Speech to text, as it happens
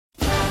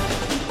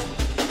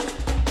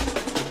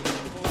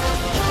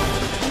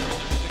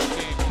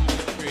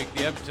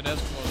Edmonton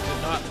Eskimos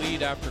did not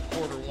lead after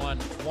quarter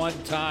one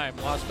time,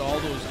 lost all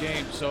those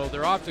games. So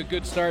they're off to a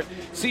good start.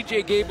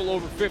 CJ Gable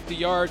over 50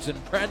 yards,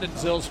 and Brandon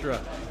Zylstra,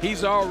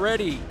 he's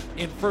already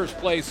in first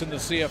place in the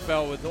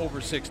CFL with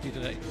over 60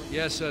 today.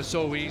 Yes,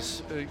 so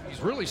he's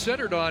really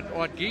centered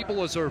on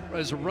Gable as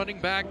a running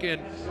back,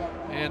 and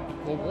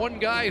the one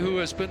guy who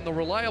has been the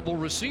reliable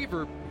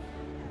receiver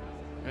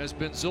has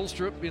been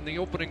Zylstra in the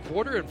opening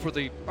quarter. And for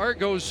the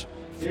Argos,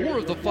 4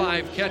 of the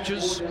 5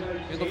 catches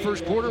in the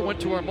first quarter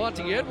went to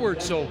Armonte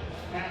Edwards. So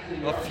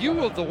a few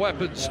of the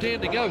weapons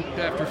standing out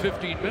after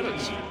 15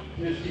 minutes.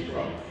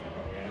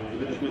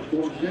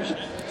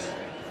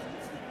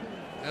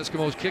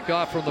 Eskimos kick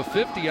off from the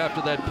 50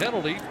 after that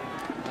penalty.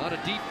 On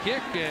a deep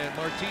kick, and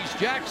Martese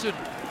Jackson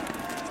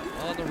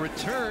on the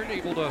return,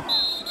 able to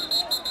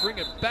bring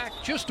it back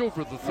just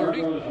over the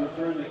 30.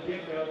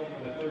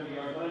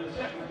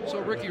 So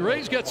Ricky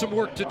Ray's got some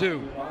work to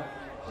do.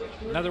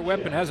 Another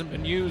weapon hasn't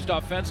been used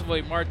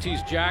offensively,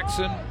 Martese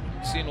Jackson.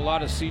 Seen a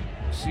lot of SJ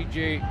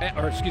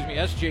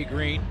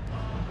Green.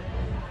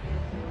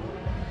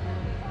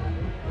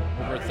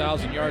 Over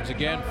 1,000 yards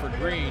again for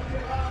Green.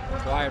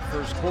 Quiet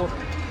first quarter.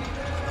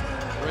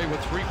 Ray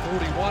with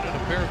 341 and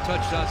a pair of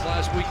touchdowns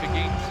last week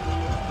against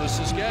the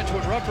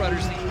Saskatchewan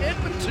Roughriders. The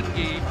Edmonton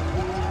game,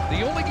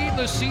 the only game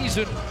this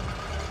season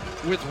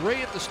with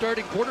Ray at the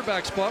starting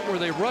quarterback spot where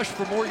they rushed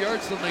for more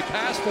yards than they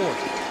passed for.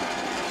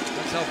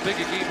 That's how big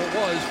a game it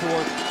was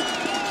for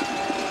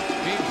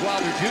James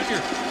Wilder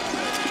Jr.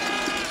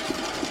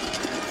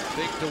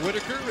 Fake to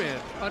Whitaker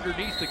and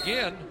underneath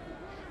again.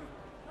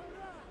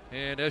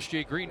 And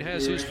SJ Green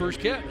has his first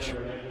catch.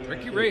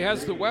 Ricky Ray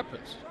has the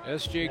weapons.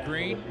 SJ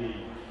Green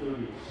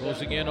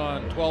closing in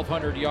on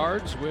 1,200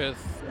 yards with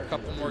a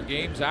couple more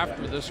games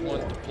after this one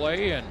to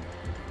play. And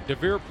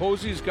DeVere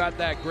Posey's got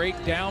that great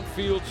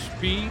downfield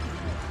speed.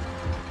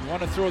 You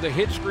want to throw the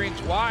hitch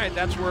screens wide,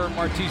 that's where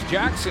Martese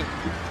Jackson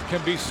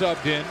can be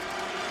subbed in.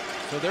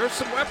 So there's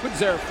some weapons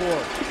there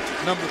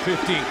for number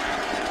 15.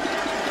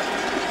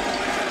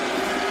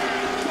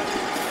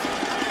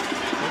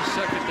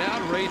 Second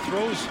down, Ray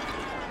throws,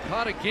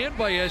 caught again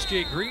by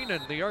SJ Green,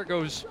 and the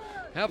Argos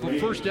have a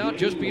first down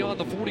just beyond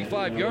the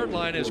 45-yard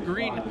line as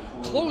Green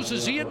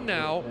closes in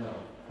now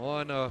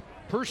on a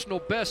personal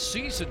best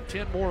season,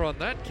 10 more on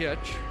that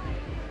catch.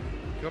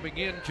 Coming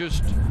in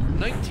just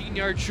 19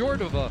 yards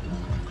short of a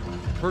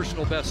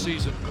personal best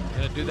season.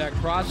 Gonna do that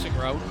crossing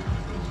route.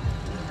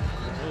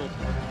 A little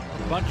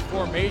bunch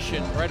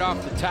formation right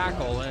off the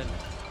tackle, and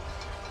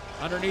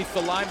underneath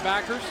the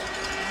linebackers.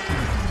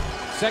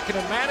 Second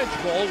and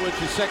manageable, which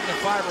is second and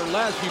 5 or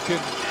less, you can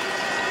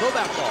throw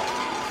that ball.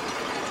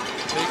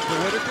 Take to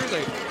Whitaker,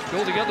 they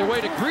go the other way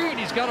to Green,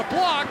 he's got a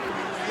block,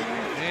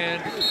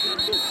 and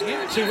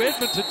into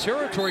Edmonton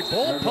territory,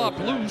 ball popped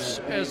loose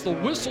as the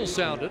whistle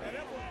sounded,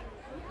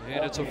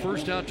 and it's a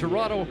first down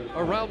Toronto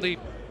around the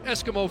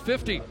Eskimo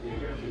 50.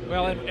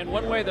 Well, and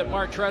one way that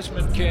Mark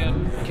Trestman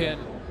can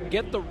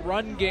get the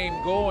run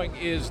game going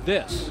is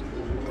this.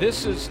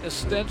 This is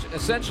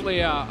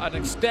essentially an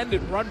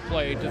extended run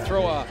play to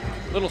throw a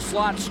little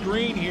slot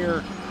screen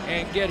here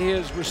and get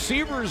his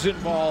receivers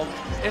involved.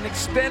 An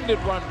extended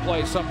run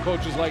play, some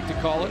coaches like to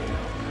call it.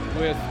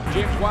 With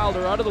James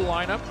Wilder out of the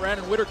lineup,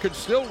 Brandon Whitaker could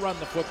still run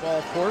the football,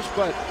 of course,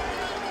 but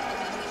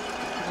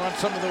run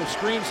some of those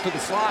screens to the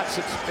slots.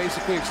 It's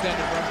basically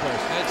extended run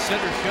plays. And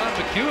center Sean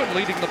McEwen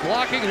leading the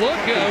blocking.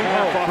 Look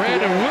out.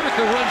 Brandon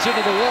Whitaker runs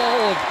into the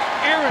wall of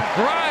Aaron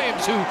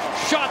Grimes, who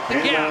shot the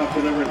gap.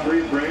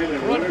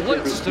 Run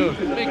blitz to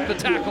make the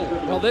tackle.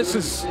 Well, this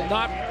is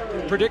not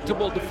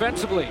predictable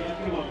defensively,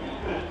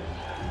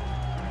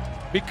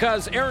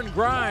 because Aaron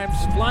Grimes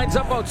lines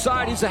up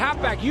outside. He's a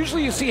halfback.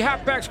 Usually you see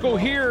halfbacks go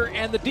here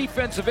and the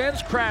defensive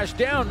ends crash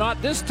down.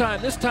 Not this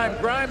time. This time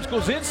Grimes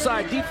goes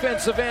inside,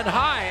 defensive end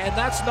high, and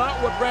that's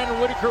not what Brandon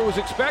Whitaker was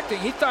expecting.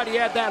 He thought he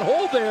had that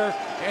hole there,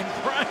 and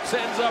Grimes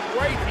ends up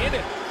right in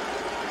it.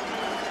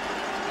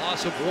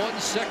 Loss of 1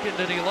 second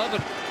and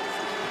 11.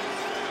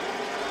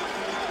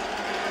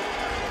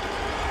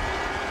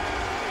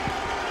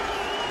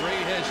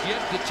 Ray has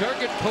yet to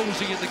target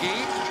Posey in the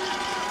game.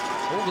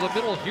 Over the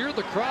middle here,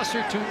 the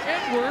crosser to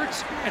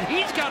Edwards, and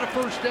he's got a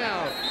first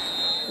down.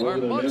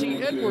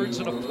 Armonte Edwards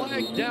and a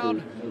flag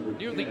down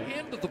near the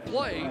end of the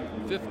play.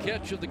 5th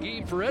catch of the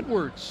game for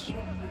Edwards,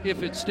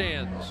 if it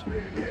stands.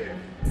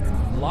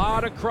 A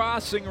lot of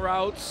crossing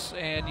routes,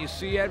 and you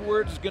see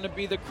Edwards is going to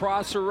be the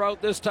crosser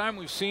route this time.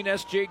 We've seen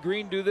SJ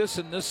Green do this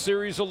in this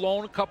series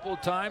alone a couple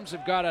of times.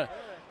 They've got a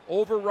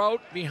over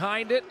route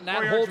behind it, and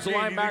that holds the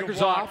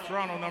linebackers off.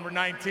 Toronto, number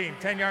 19,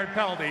 10-yard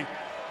penalty.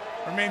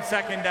 Remains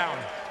second down.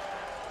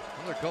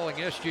 They're calling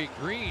SJ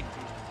Green.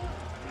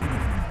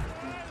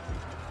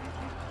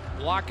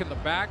 Block in the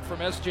back from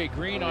SJ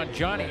Green on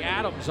Johnny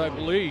Adams, I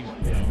believe.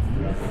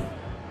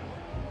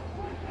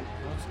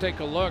 Let's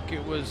take a look.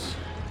 It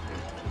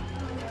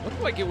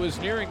looked like it was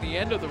nearing the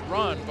end of the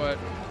run, but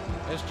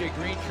SJ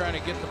Green trying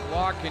to get the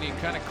block, and he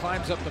kind of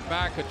climbs up the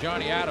back of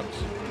Johnny Adams.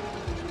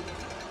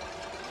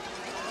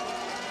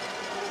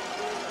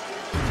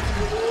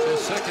 The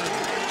second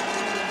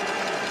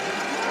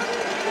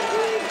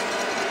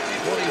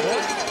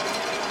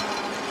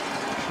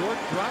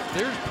drop.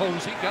 There's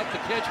Posey, got the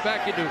catch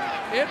back into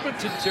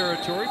Edmonton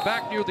territory,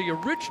 back near the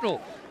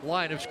original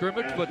line of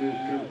scrimmage, but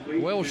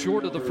well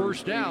short of the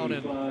first down,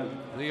 and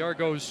the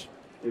Argos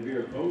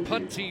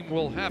punt team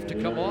will have to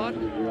come on.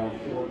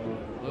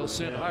 They'll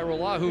send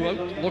Hairolahu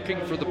out looking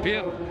for the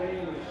pin.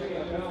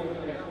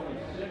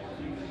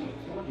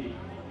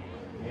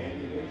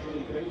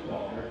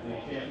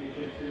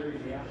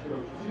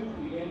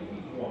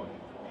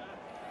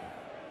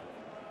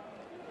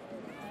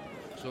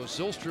 So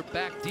Zylstra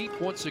back deep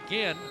once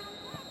again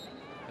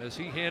as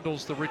he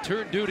handles the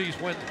return duties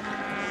when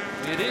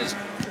it is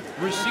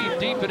received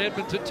deep in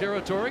Edmonton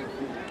territory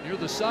near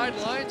the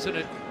sidelines, and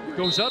it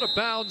goes out of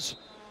bounds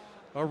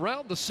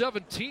around the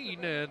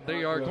 17, and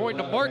they are going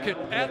to mark it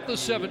at the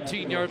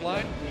 17-yard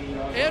line.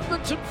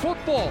 Edmonton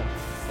football,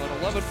 an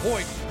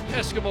 11-point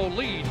Eskimo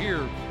lead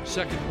here,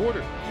 second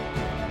quarter.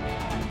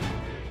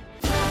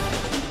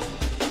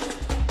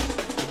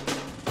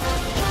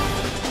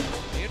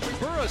 Andrew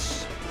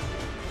Burris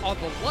on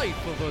the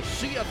life of a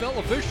CFL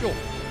official.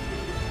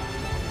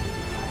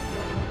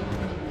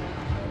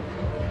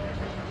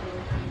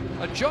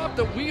 A job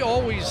that we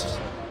always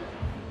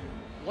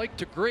like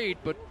to grade,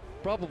 but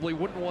probably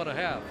wouldn't want to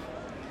have.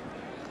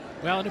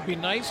 Well, and it'd be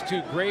nice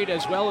to grade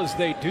as well as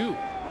they do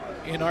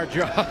in our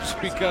jobs,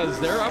 because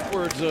they're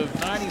upwards of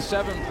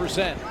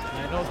 97%.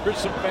 I know there's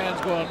some fans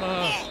going,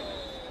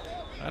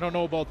 I don't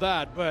know about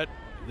that, but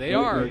they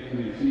are.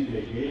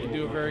 They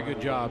do a very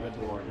good job.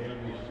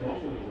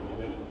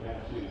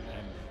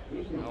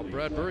 Well,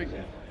 Bradbury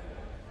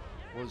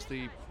was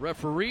the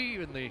referee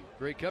in the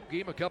Grey Cup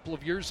game a couple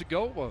of years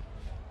ago.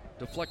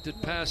 Deflected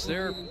pass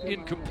there,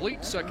 incomplete,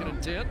 2nd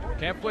and 10.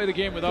 Can't play the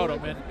game without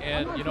him,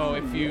 and you know,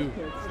 if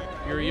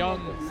you're a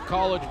young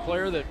college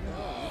player that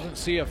doesn't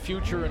see a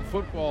future in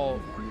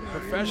football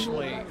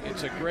professionally,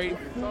 it's a great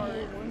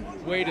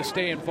way to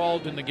stay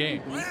involved in the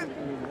game.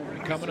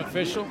 Become an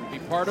official, be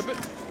part of it.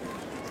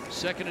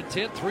 2nd and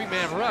 10,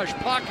 3-man rush,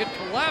 pocket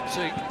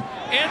collapsing,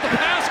 and the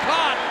pass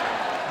caught.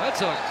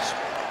 That's a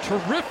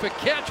terrific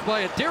catch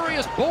by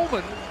Darius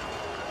Bowman.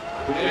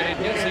 And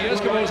it gets the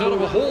Eskimos out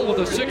of a hole with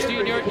a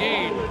 16-yard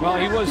gain. Well,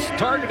 he was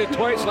targeted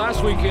twice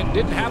last weekend,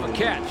 didn't have a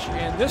catch,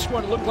 and this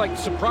one looked like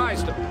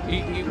surprised him.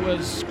 He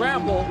was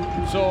scramble,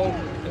 so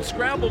in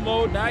scramble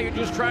mode, now you're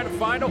just trying to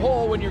find a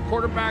hole when your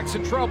quarterback's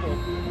in trouble.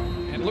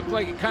 And it looked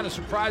like it kind of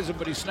surprised him,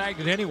 but he snagged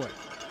it anyway.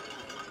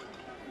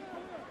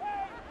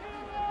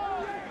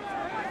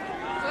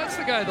 That's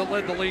the guy that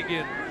led the league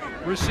in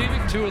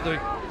receiving 2 of the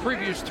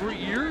previous 3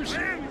 years.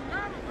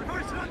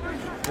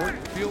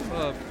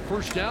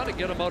 First down to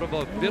get him out of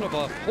a bit of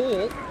a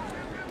hole.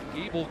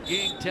 Gable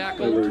gang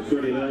tackled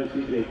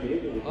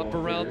up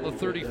around the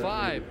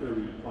 35.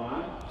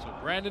 So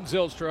Brandon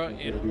Zylstra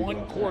in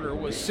one quarter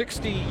was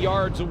 60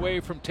 yards away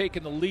from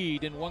taking the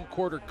lead. In one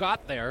quarter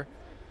got there.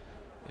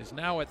 Is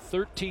now at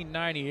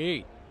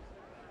 1398.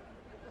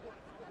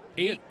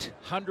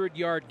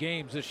 800-yard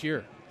games this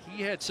year.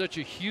 He had such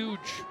a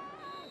huge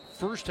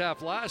first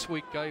half last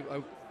week.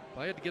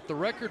 I had to get the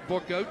record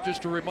book out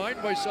just to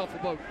remind myself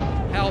about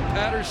Hal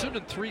Patterson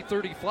and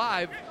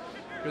 335,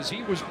 because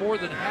he was more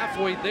than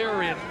halfway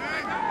there in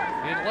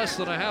less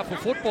than a half of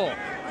football.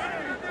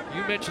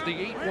 You mentioned the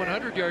 8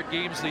 100-yard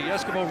games, the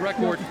Eskimo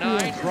record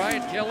 9,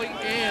 Brian Kelly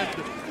and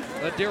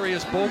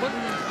Darius Bowman.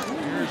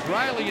 Here's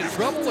Riley in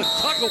trouble, and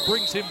Tuggle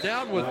brings him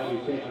down with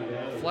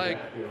flag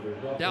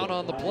down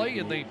on the play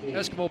in the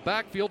Eskimo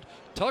backfield.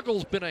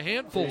 Tuggle's been a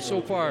handful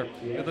so far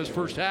in this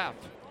first half.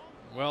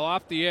 Well,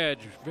 off the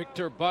edge,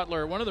 Victor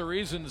Butler. One of the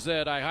reasons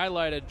that I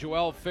highlighted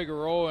Joel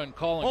Figueroa and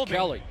Colin Holding,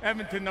 Kelly.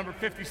 Edmonton, number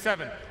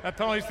 57. That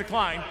penalty's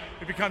declined.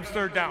 It becomes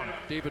 3rd down.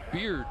 David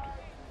Beard,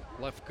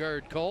 left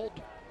guard called.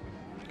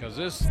 Because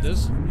this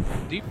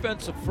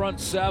defensive front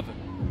 7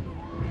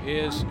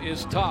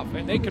 is tough.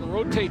 And they can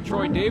rotate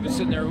Troy Davis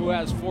in there, who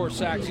has 4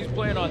 sacks. He's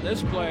playing on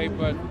this play,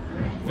 but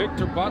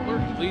Victor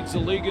Butler leads the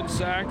league in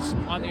sacks.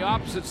 On the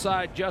opposite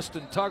side,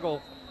 Justin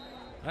Tuggle.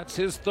 That's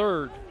his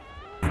 3rd.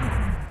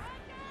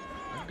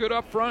 Good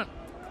up front.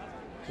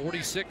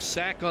 46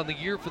 sack on the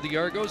year for the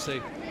Argos.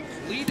 They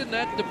lead in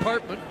that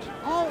department.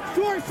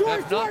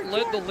 Have not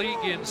led the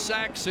league in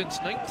sacks since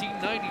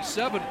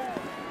 1997.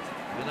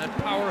 And that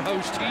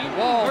powerhouse team.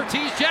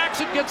 Martese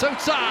Jackson gets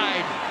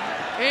outside,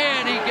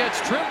 and he gets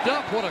trimmed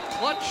up. What a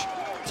clutch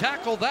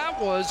tackle that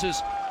was,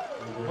 as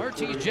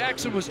Martese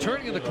Jackson was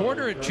turning in the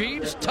corner, and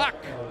James Tuck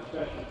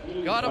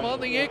got him on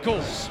the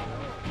ankles.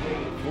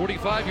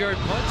 45-yard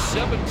punt,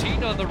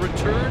 17 on the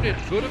return. It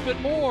could have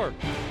been more.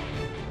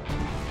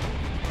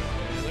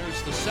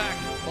 The sack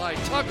by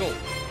Tuggle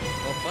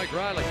of Mike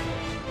Riley.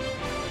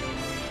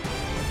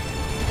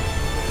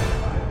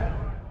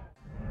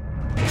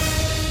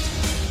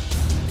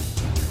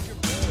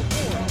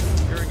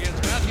 Here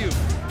against Matthew.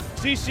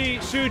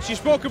 CC Suits, you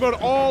spoke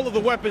about all of the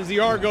weapons the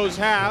Argos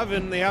have,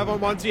 and they have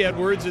Monty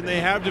Edwards, and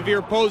they have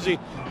DeVere Posey.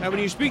 And when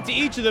you speak to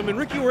each of them, and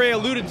Ricky Ray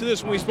alluded to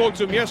this when we spoke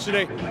to him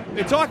yesterday,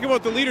 they talk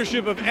about the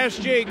leadership of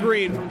S.J.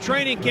 Green from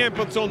training camp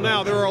until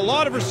now. There are a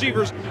lot of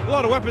receivers, a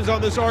lot of weapons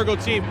on this Argo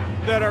team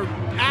that are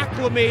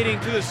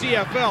acclimating to the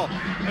CFL.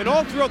 And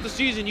all throughout the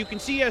season, you can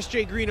see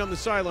S.J. Green on the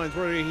sidelines,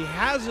 where he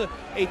has a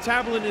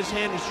tablet in his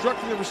hand,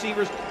 instructing the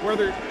receivers,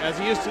 whether, as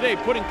he is today,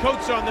 putting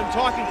coats on them,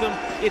 talking to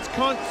them. It's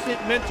constant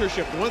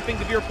mentorship. The one thing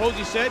DeVier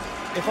Posey said,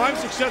 if I'm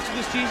successful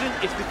this season,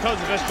 it's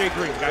because of S.J.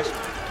 Green, guys.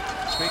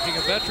 Speaking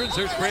of veterans,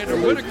 there's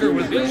Brandon Whitaker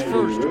with his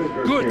first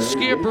good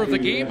scamper of the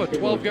game, a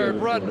 12-yard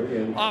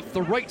run off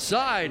the right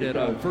side at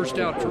a first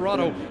down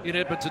Toronto in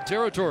Edmonton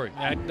territory.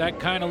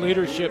 That kind of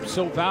leadership is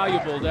so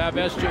valuable to have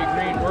S.J.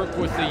 Green work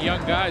with the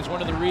young guys.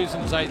 One of the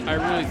reasons I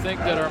really think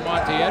that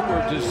Armonte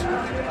Edwards is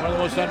one of the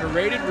most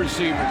underrated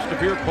receivers.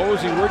 DeVier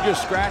Posey, we're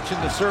just scratching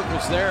the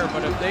surface there,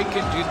 but if they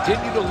can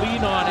continue to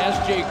lean on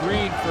S.J.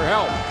 Green for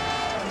help,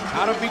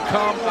 how to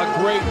become a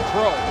great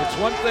pro. It's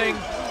one thing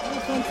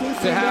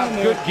to have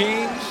good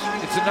games.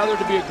 It's another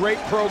to be a great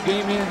pro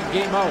game in,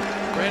 game out.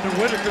 Brandon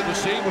Whitaker the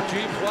same with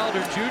James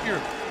Wilder Jr.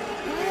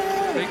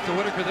 Fake to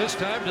Whitaker this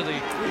time to the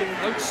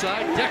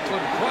outside. Declan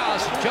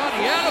Cross.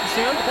 Johnny Adams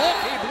there. The ball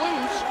came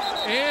loose.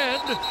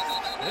 And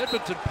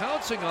Edmonton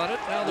pouncing on it.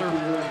 Now they're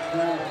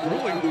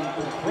ruling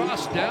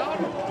Cross down.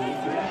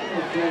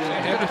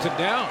 Saying Edmonton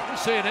down. They're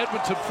saying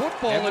Edmonton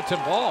football. Edmonton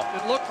ball.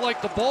 It looked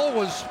like the ball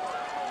was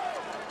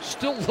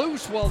still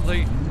loose while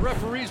the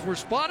referees were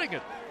spotting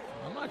it.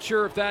 I'm not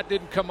sure if that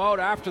didn't come out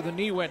after the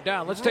knee went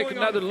down. Let's take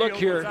another look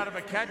here. Out of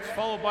a catch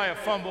followed by a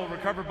fumble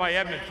recovered by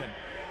Edmonton.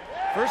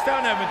 First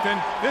down, Edmonton.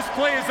 This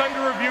play is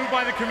under review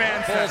by the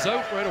command center. Ball's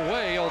out right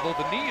away, although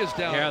the knee is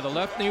down. Yeah, the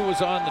left knee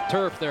was on the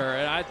turf there,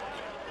 and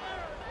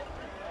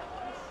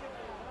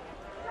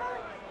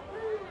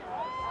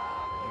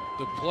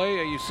the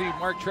play, you see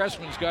Mark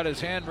Trestman's got his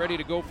hand ready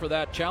to go for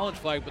that challenge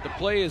flag, but the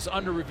play is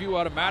under review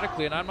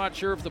automatically, and I'm not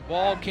sure if the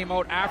ball came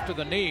out after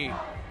the knee.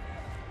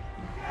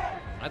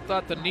 I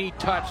thought the knee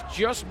touched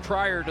just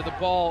prior to the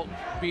ball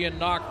being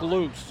knocked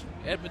loose.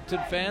 Edmonton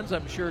fans,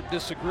 I'm sure,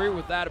 disagree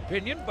with that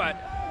opinion, but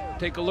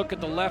take a look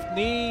at the left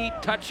knee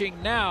touching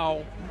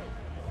now.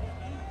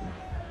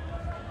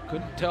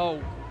 Couldn't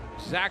tell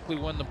exactly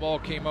when the ball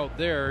came out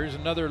there. Here's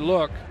another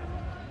look.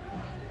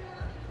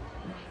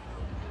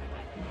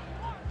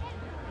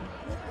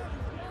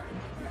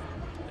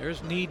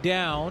 There's knee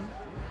down.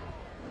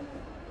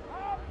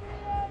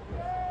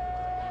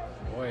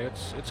 Boy,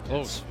 it's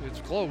close. It's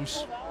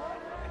close.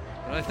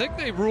 And I think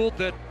they ruled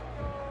that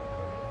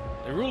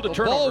a turnover.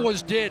 The ball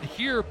was dead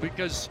here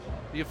because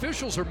the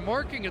officials are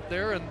marking it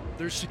there, and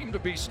there seemed to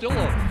be still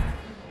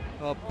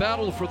a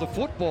battle for the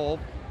football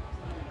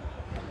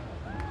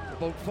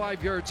about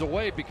 5 yards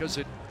away because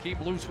it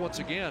came loose once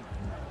again.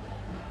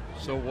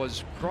 So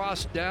was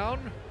Cross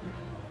down?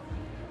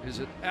 Is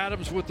it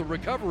Adams with the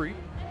recovery?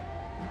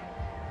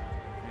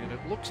 And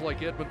it looks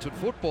like Edmonton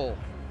football.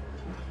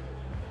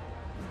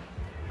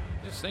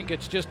 I just think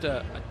it's just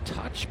a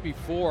touch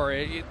before.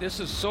 This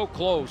is so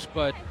close,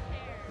 but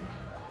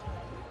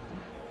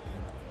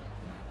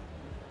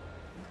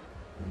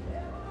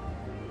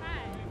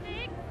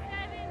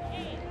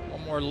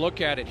one more look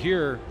at it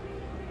here.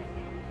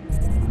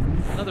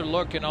 Another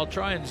look, and I'll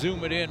try and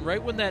zoom it in.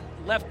 Right when that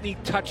left knee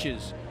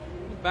touches.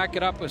 Back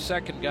it up a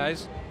second,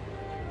 guys.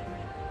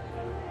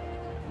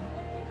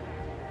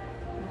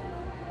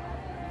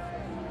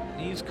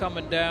 Knee's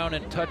coming down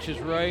and touches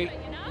right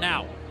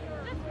now.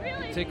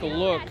 Take a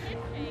look,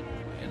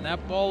 and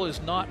that ball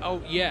is not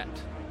out yet.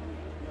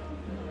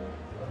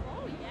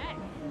 Oh, yes.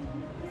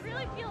 I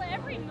really feel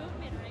every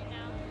movement right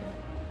now.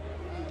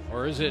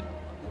 Or is it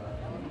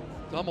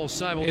almost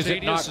simultaneous? Is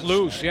it knocked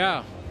loose?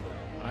 Yeah.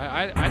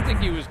 I think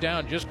he was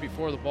down just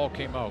before the ball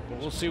came out, but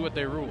we'll see what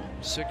they rule.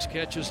 6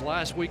 catches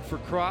last week for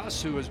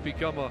Cross, who has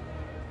become a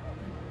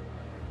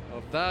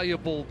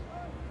valuable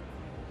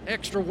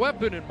extra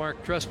weapon in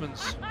Mark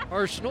Trestman's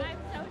arsenal. I'm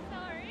so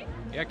sorry.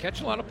 Yeah,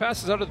 catching a lot of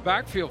passes out of the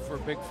backfield for a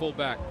big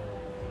fullback.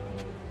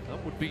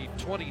 That would be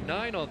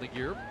 29 on the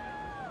year.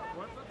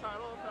 What's the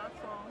title of that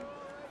song?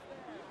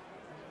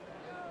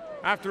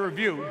 After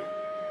review,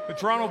 the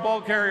Toronto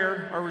ball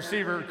carrier, our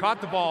receiver, caught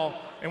the ball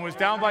and was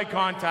down by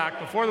contact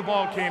before the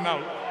ball came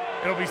out.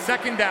 It'll be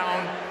second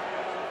down,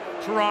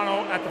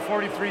 Toronto at the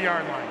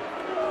 43-yard line.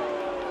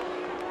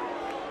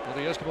 Well,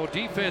 the Eskimo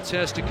defense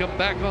has to come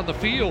back on the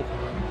field.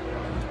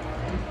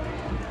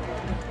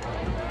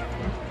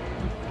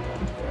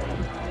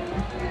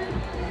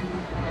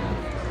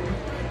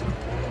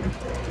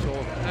 So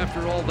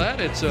after all that,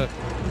 it's a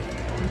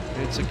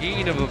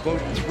gain of about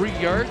 3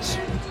 yards.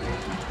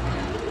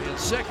 And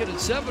 2nd and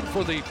 7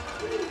 for the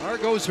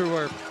Argos, who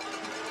are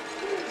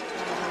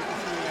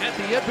at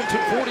the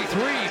Edmonton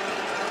 43.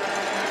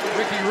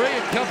 Ricky Ray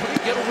and company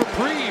get a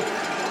reprieve.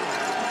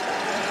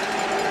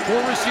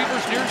 4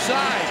 receivers near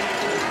side.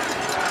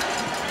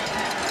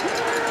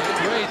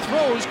 And Ray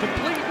throws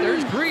complete.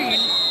 There's Green.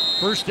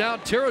 First down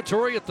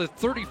territory at the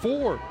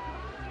 34.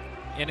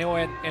 You know,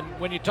 and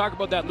when you talk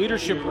about that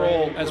leadership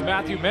role, as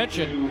Matthew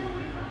mentioned,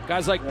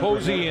 guys like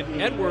Posey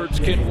and Edwards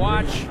can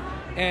watch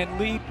and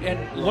lead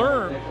and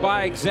learn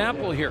by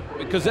example here,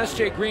 because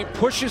S.J. Green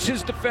pushes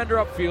his defender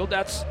upfield,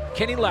 that's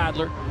Kenny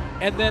Ladler,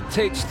 and then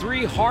takes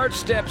 3 hard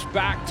steps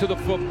back to the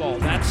football.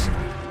 That's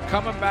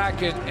coming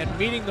back and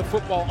meeting the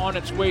football on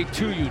its way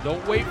to you.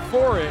 Don't wait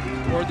for it,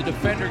 or the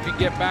defender can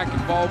get back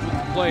involved with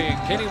the play. And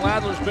Kenny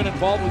Ladler's been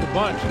involved with a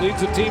bunch.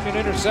 Leads the team in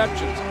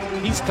interceptions.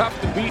 He's tough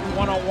to beat in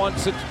one-on-one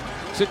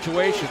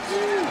situations.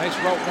 Nice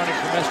route running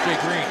from S.J.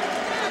 Green.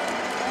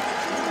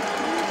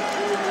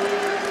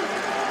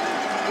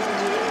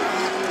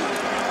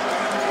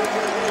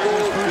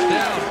 First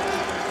down.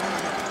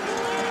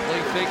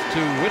 Play fake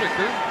to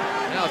Whitaker.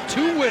 Now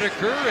to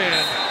Whitaker,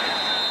 and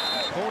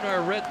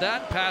Konar read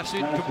that pass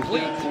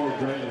incomplete.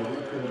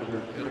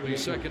 It'll be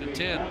 2nd and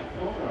 10.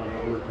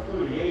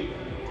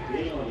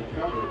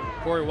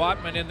 Corey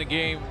Watman in the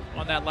game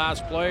on that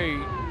last play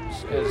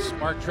as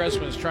Mark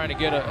Trestman is trying to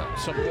get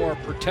some more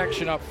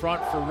protection up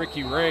front for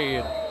Ricky Ray,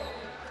 and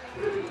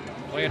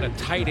playing a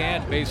tight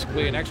end,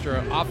 basically an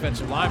extra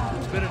offensive lineman.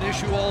 It's been an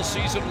issue all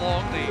season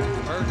long. The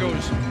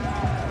Argos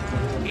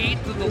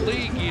 8th in the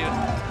league in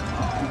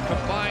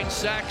combined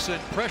sacks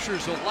and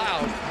pressures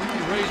allowed.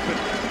 Ricky Ray's been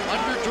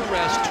under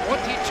duress.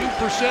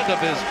 22% of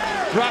his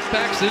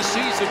dropbacks this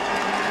season,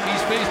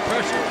 he's faced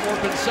pressure or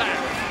been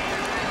sacked.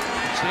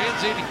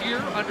 Stands in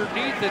here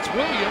underneath. It's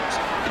Williams.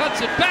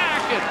 Cuts it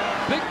back, and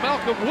big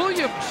Malcolm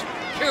Williams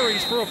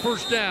carries for a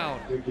first down.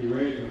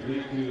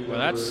 Well,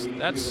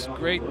 that's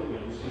great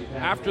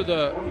after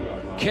the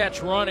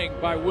catch running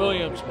by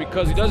Williams,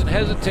 because he doesn't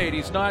hesitate.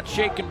 He's not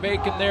shaking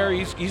bacon there.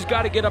 He's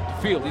got to get up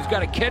the field. He's got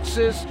to catch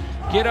this,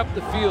 get up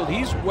the field.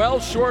 He's well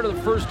short of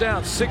the first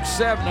down,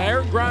 6'7". Now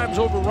Aaron Grimes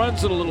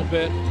overruns it a little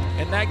bit,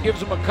 and that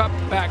gives him a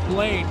cutback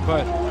lane.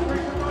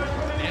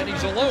 And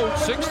he's alone,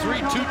 6'3",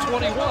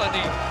 221.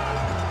 He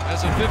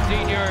has a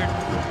 15-yard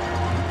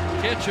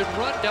catch and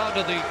run down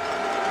to the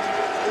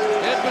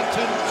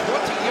Edmonton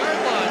 20-yard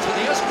line. So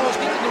the Eskimos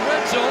get in the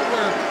red zone,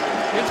 where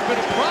it's been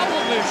a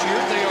problem this year.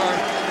 They are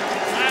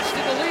last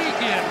in the league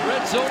in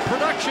red zone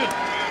production.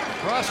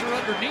 Crosser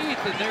underneath,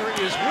 and there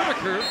is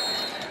Whitaker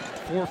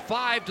for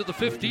 5 to the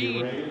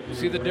 15. You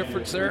see the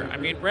difference there? I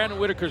mean, Brandon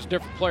Whitaker's a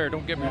different player,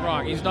 don't get me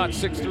wrong. He's not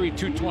 6'3",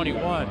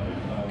 221.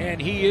 And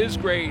he is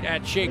great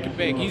at shake and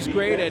bake. He's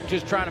great at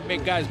just trying to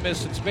make guys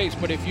miss in space.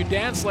 But if you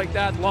dance like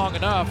that long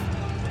enough,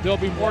 there'll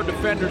be more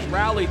defenders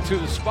rally to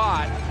the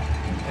spot.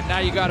 And now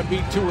you got to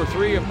beat 2 or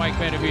 3 of Mike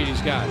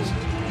Benevides' guys.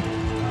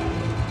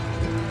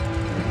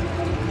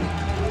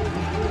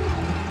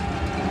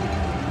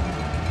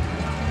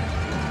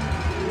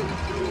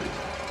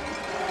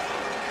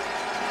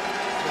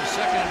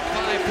 So 2nd and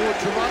 5 for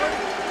Toronto.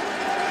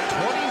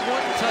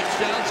 21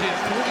 touchdowns in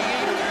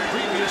 48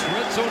 previous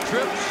red zone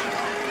trips.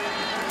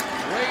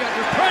 Ray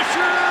under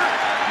pressure.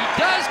 He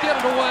does get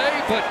it away,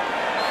 but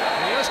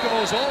the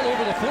Eskimos all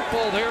over the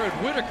football there, and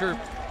Whitaker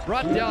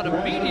brought down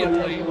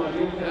immediately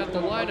at the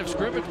line of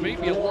scrimmage,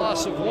 maybe a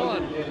loss of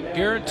 1.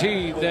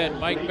 Guarantee that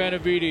Mike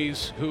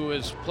Benevides, who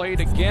has played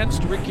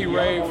against Ricky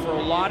Ray for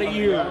a lot of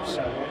years,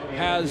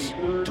 has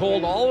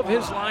told all of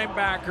his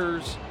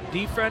linebackers,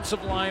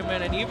 defensive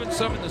linemen, and even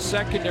some in the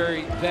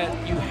secondary that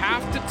you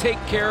have to take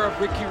care of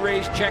Ricky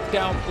Ray's check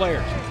down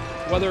players.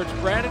 Whether it's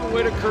Brandon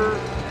Whitaker,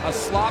 a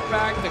slot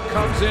back that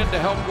comes in to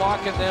help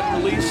block and then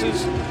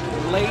releases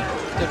late,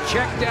 the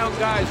check down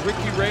guys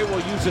Ricky Ray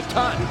will use a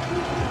ton.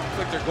 Looks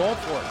like they're going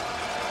for it.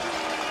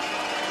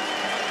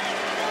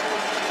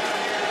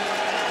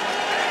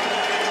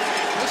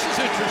 This is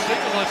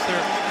interesting, unless they're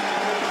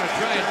going to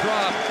try and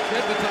drop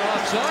Edmonton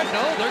offside.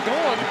 No, they're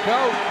going. Go.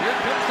 Here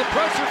comes the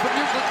pressure from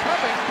Euclid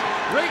coming.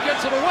 Ray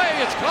gets it away.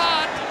 It's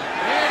caught,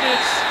 and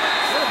it's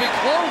going to be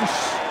close.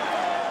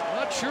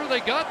 Not sure they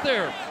got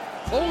there.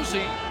 Posey,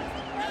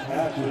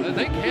 I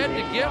think, had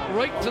to get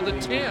right to the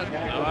 10.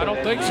 No, I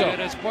don't think so. And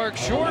it's marked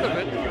short of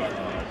it.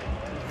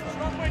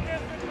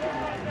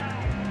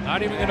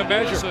 Not even going to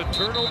measure. It's a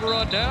turnover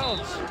on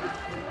downs.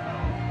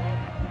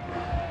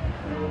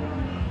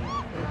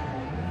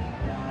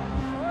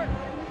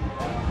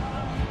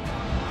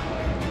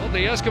 Well,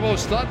 the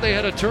Eskimos thought they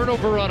had a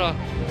turnover on a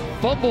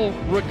fumble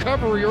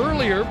recovery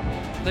earlier.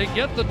 They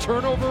get the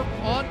turnover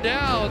on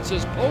downs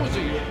as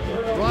Posey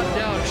brought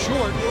down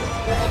short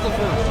of the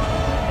first.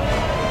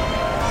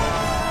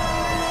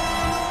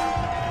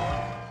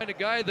 And a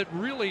guy that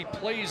really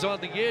plays on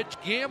the edge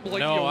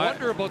gambling. No, you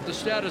wonder about the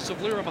status of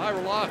Liram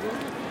Hajrullahu.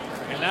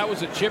 And that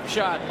was a chip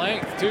shot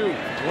length, too.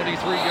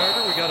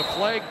 23-yarder. We got a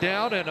flag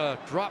down and a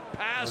drop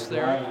pass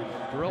there.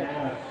 Darrell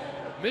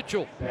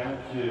Mitchell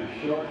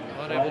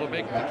unable to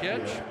make the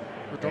catch.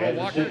 Or Darrell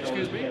Walker,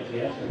 excuse me.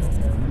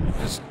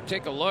 Just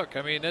take a look.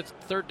 I mean, that's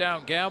third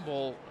down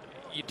gamble.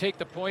 You take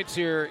the points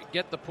here,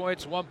 get the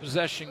points, one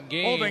possession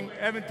game. Holding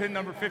Edmonton,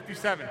 number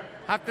 57.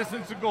 Half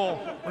distance to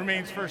goal,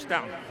 remains first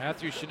down.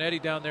 Matthew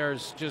Shinetti down there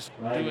is just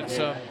doing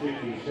some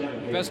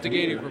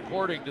investigative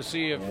reporting to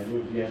see if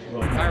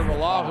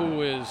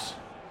Hajrullahu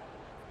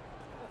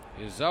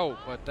is out.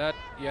 But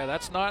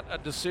that's not a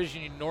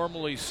decision you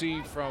normally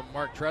see from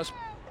Mark Trestman.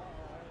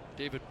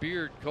 David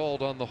Beard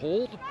called on the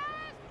hold.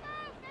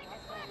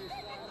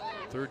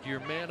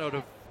 Third-year man out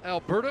of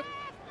Alberta,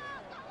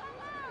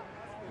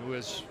 who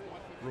has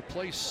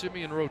replaced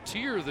Simeon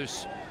Rotier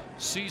this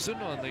season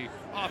on the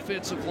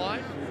offensive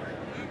line.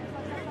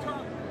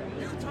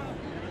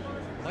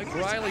 Mike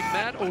Riley,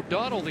 Matt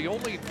O'Donnell, the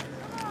only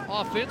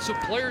offensive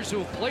players who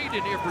have played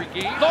in every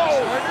game.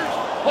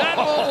 Oh! That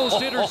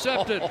almost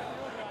intercepted.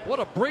 What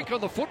a break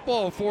on the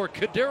football for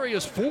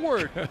Kadarius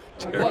Ford.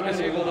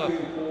 Wasn't able to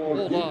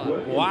hold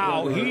on.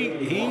 Wow,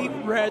 he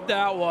read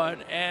that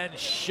one and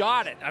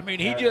shot it. I mean,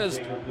 he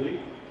just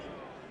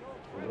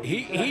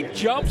he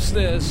jumps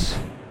this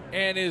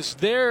and is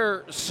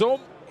there so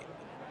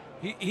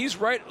he's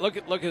right. Look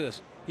at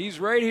this. He's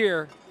right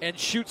here and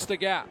shoots the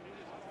gap.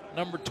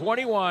 Number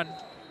 21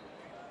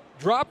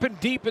 dropping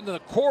deep into the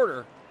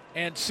quarter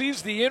and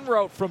sees the in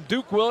route from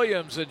Duke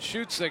Williams and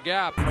shoots the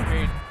gap. I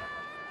mean,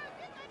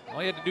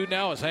 all you had to do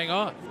now is hang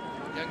on.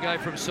 Young guy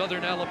from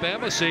Southern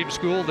Alabama, same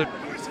school that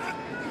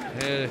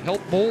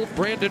helped mold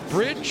Brandon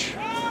Bridge.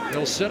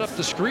 They'll set up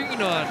the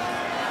screen on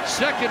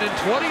 2nd and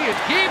 20, and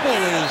Gable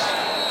is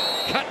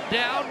cut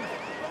down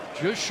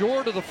just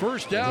short of the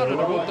first down at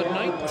about the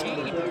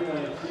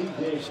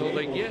 19. So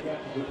they get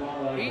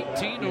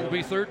 18. It'll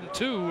be 3rd and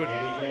 2, and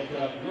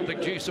I don't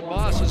think Jason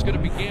Moss is going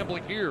to be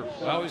gambling here.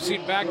 Well, we've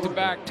seen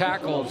back-to-back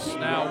tackles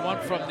now, one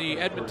from the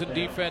Edmonton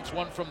defense,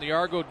 one from the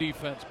Argo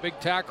defense. Big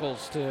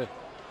tackles to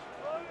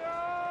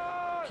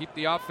keep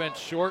the offense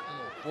short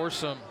and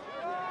force them.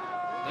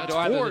 That's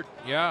Ford.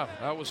 Yeah,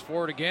 that was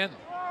Ford again,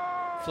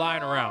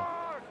 flying around.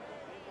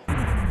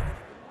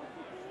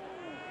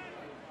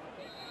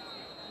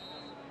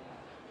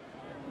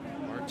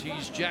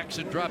 Martese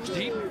Jackson drops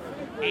deep.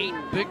 8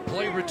 big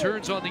play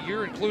returns on the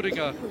year, including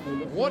a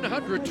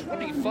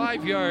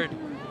 125-yard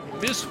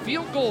missed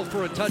field goal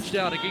for a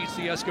touchdown against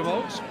the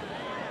Eskimos.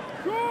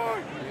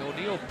 The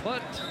O'Neill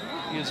punt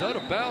is out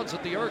of bounds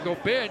at the Argo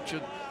bench,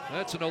 and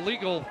that's an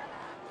illegal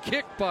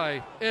kick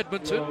by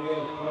Edmonton.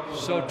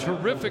 So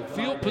terrific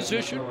field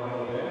position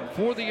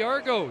for the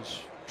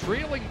Argos,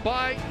 trailing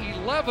by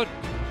 11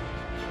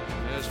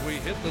 as we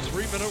hit the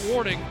 3-minute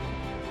warning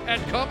at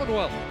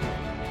Commonwealth.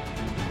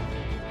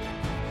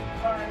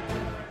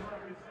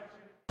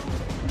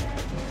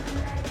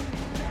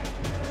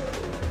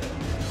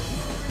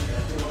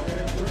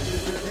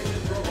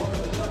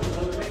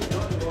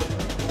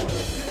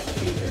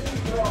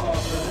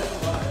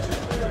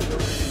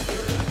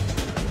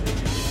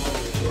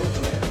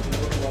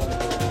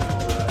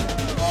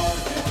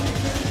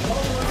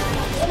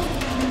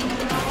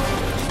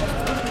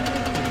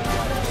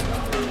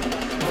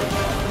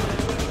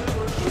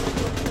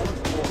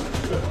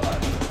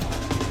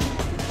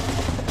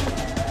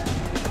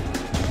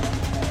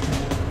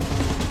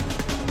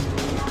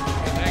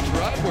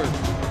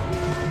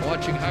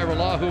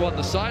 On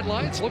the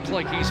sidelines, looks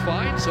like he's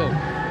fine, so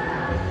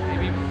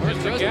maybe Mark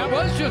Trestman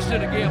was just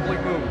in a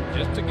gambling move.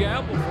 Just a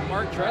gamble for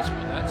Mark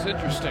Trestman. That's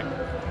interesting.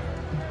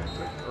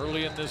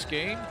 Early in this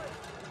game,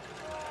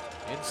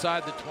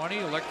 inside the 20,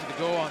 elected to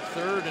go on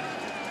 3rd and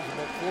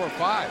about 4 or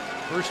 5.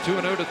 First 2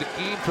 and out of the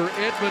game for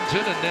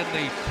Edmonton, and then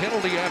the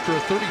penalty after a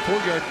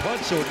 34-yard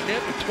punt, so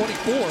net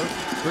 24.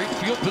 Great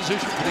field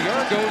position for the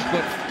Argos,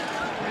 but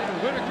Tanner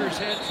Whitaker's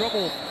had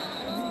trouble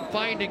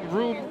finding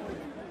room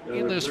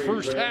in this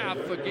first half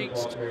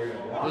against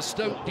the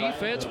stout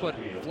defense, but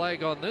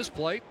flag on this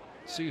play.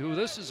 See who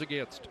this is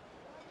against.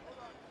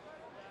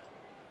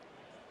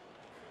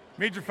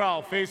 Major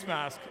foul, face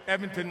mask,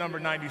 Edmonton number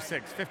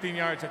 96, 15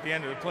 yards at the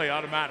end of the play,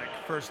 automatic,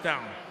 first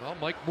down. Well,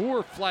 Mike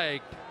Moore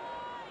flagged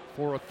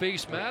for a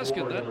face mask,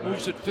 and that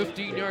moves it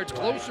 15 yards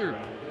closer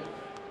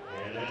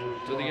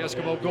to the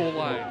Eskimo goal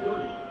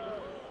line.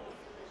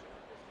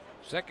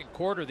 Second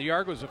quarter, the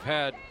Argos have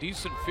had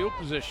decent field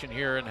position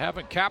here and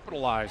haven't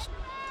capitalized.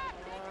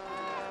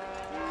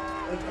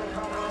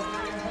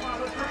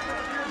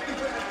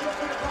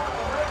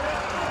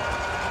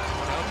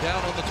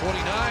 Down on the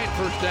 29,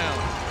 first down.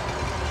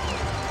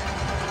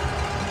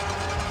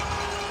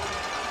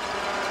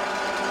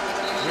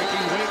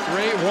 Ricky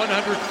Wainwright,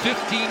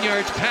 115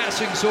 yards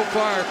passing so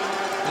far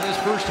in this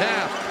first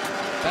half.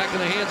 Back in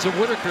the hands of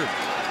Whitaker.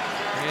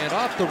 And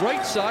off the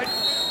right side,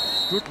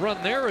 good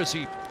run there as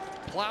he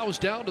plows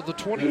down to the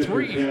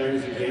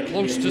 23,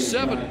 close to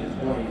 7.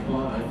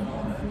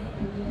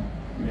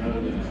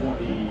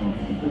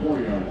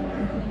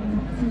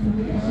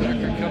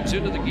 Becker comes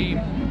into the game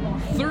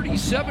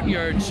 37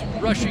 yards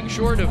rushing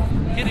short of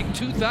hitting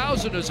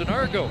 2,000 as an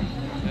Argo.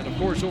 And of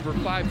course over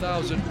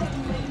 5,000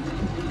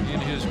 in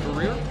his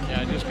career.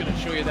 Yeah, just going to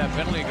show you that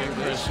penalty again,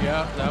 Chris.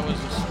 Yeah, that was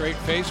a straight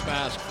face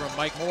mask from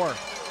Mike Moore.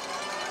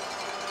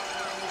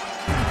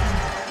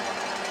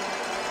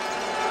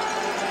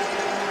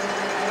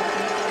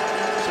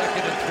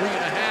 Second and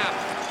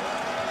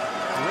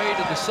 3.5. Ray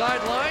to the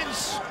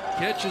sidelines.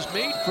 Catch is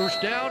made.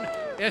 First down,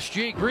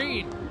 S.J.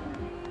 Green.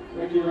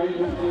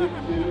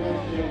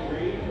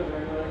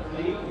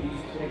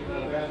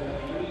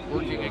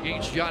 Working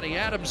against Johnny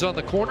Adams on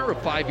the corner, a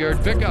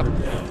 5-yard pickup.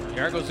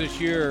 The Argos this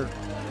year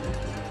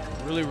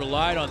really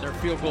relied on their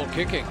field goal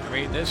kicking. I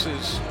mean, this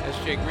is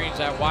S.J. Green's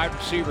that wide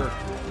receiver,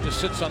 just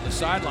sits on the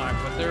sideline,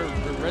 but their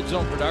red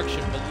zone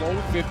production below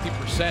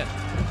 50%.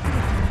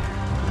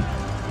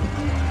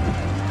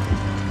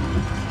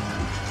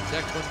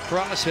 Declan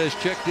Cross has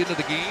checked into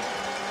the game.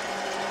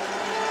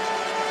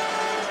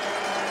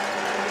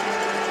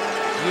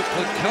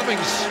 Euclid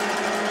Cummings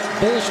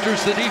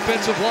bolsters the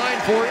defensive line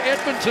for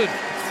Edmonton.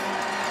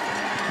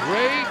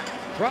 Ray,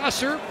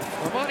 crosser,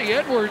 Armani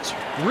Edwards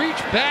reach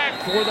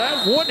back for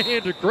that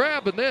one-handed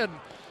grab and then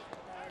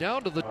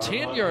down to the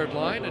 10-yard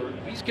line,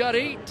 and he's got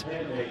 8.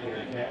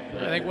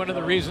 I think one of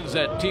the reasons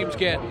that teams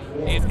get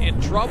in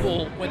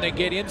trouble when they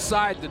get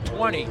inside the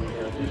 20,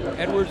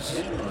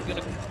 Edwards,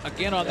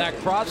 again on that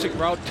crossing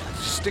route,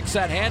 sticks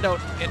that hand out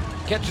and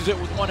catches it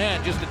with one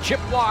hand. Just a chip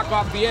block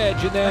off the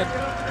edge, and then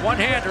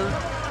one-hander,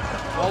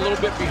 a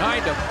little bit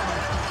behind him.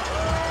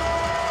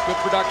 Good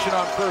production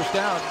on first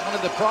down. One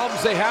of the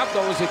problems they have,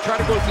 though, is they try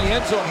to go to the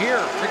end zone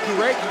here. Ricky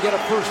Ray can get a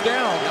first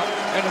down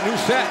and a new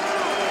set.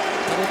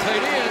 Little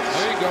tight ends.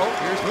 There you go.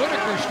 Here's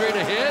Whitaker straight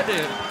ahead,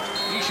 and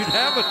he should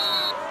have it.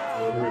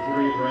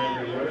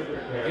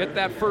 Get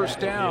that first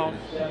down.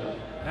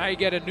 Now you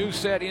get a new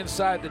set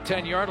inside the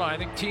 10-yard line. I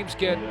think teams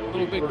get a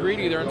little bit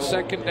greedy. They're in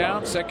second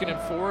down, 2nd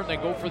and 4, and they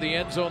go for the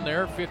end zone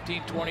there,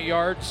 15, 20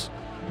 yards.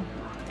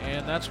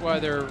 And that's why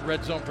their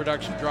red zone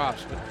production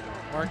drops. But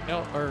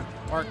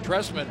Mark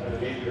Trestman.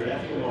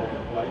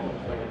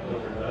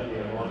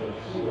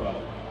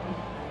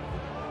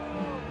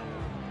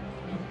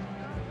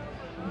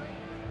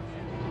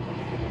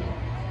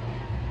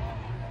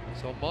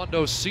 So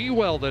Mondo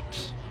Sewell,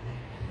 that's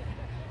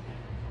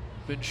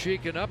been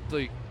shaken up,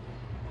 the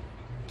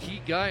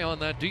key guy on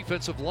that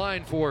defensive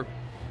line for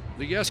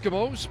the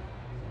Eskimos,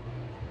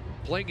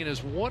 playing in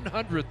his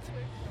 100th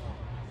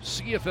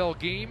CFL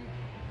game,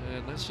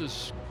 and this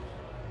is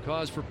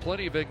cause for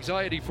plenty of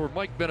anxiety for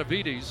Mike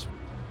Benavides.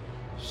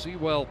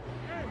 Sewell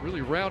really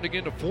rounding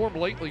into form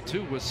lately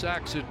too, with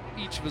sacks in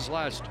each of his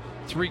last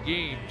 3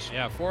 games.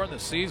 Yeah, 4 in the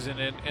season,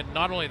 and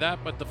not only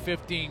that, but the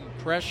 15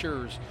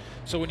 pressures.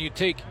 So when you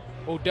take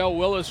Odell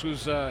Willis,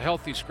 who's a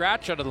healthy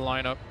scratch out of the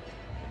lineup,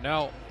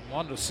 now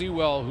Mondo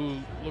Sewell, who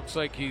looks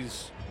like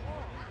he's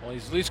at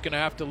least going to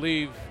have to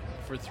leave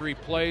for 3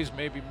 plays,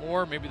 maybe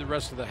more, maybe the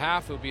rest of the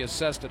half. He'll be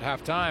assessed at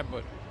halftime,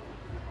 but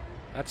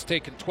that's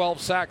taken 12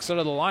 sacks out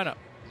of the lineup,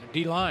 the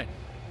D-line.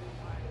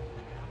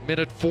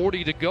 Minute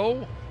 40 to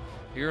go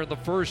here in the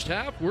first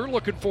half. We're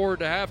looking forward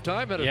to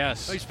halftime. And a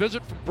Yes. nice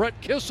visit from Brett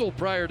Kissel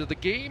prior to the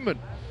game, and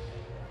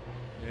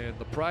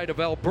the pride of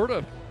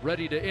Alberta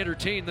ready to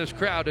entertain this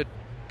crowd at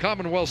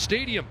Commonwealth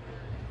Stadium.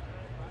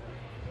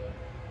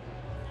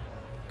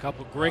 A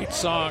couple great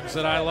songs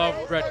that I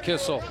love, Brett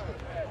Kissel.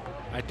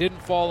 I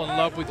Didn't Fall in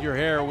Love with Your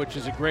Hair, which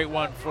is a great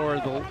one for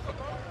the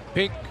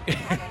Pink.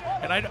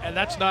 and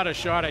that's not a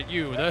shot at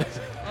you.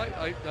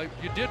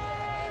 You did.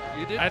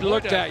 I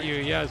looked at you,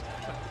 yes.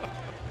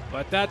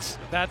 But that's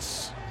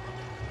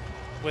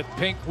with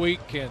Pink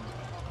Week and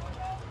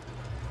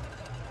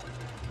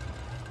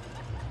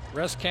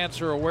breast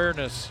cancer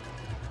awareness.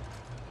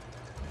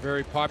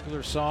 Very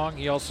popular song.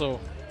 He also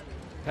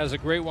has a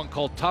great one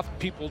called Tough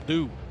People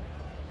Do.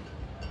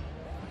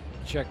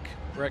 Check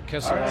Brett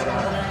Kissel out.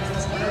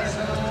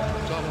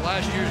 Saw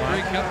last year's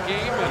Grey Cup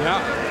game. And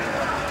yeah.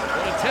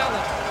 What a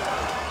talent.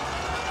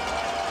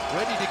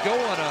 Ready to go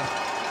on a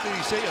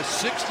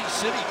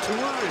 60-city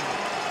tour in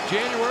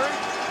January.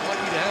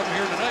 Lucky to have him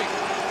here tonight.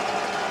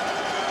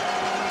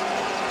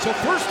 So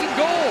 1st and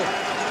goal.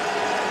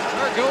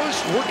 Argos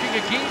working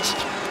against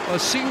a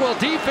Sewell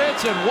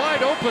defense and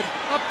wide open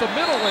up the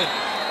middle, and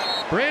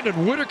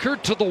Brandon Whitaker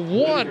to the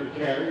 1.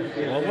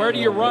 Well, where do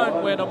you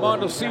run when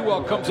Mondo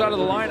Sewell comes out of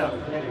the lineup?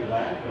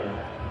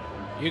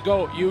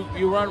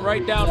 You run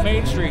right down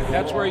Main Street.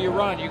 That's where you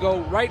run. You go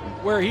right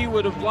where he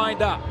would have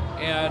lined up.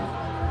 And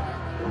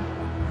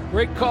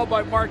great call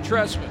by Mark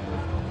Trestman.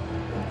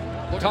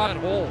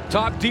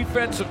 Top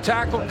defensive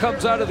tackle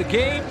comes out of the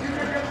game.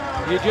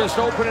 You just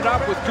open it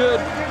up with good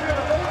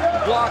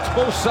blocks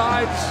both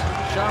sides.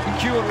 Sean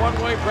McEwen one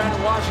way,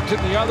 Brandon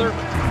Washington the other.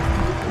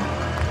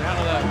 Down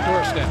to the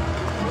doorstep.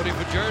 Cody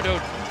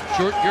Fajardo,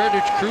 short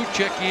yardage crew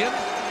check in.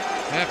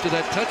 After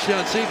that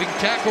touchdown saving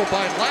tackle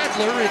by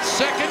Ladler, it's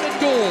 2nd and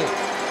goal.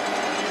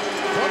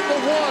 From the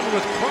 1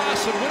 with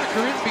Cross and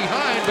Whitaker in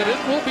behind, but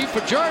it will be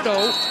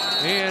Fajardo,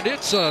 and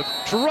it's a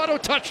Toronto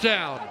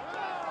touchdown.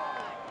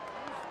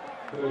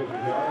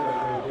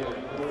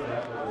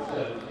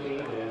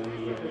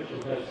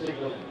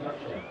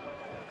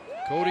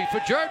 Cody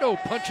Fajardo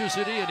punches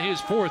it in,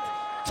 his 4th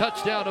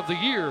touchdown of the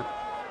year,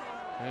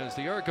 as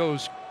the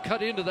Argos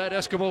cut into that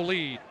Eskimo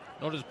lead.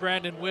 Notice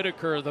Brandon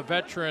Whitaker, the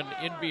veteran,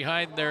 in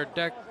behind there.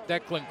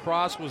 Declan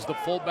Cross was the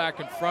fullback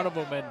in front of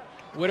him, and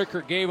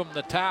Whitaker gave him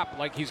the tap,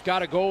 like he's got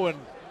to go and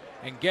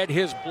get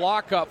his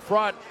block up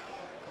front.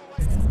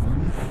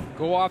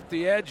 Go off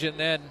the edge, and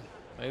then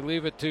they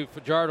leave it to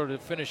Fajardo to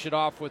finish it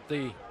off with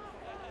the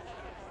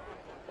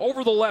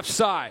over the left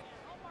side.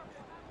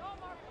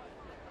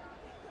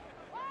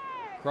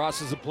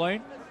 Crosses the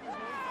plane.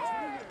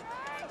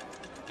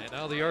 And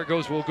now the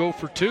Argos will go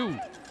for 2.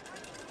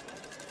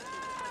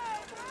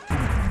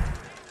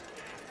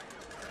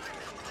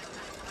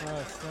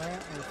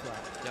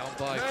 Down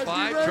by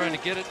 5, trying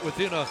to get it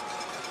within a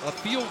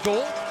field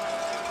goal.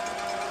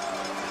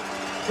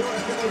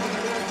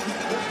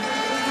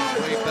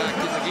 Right back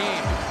in the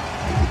game.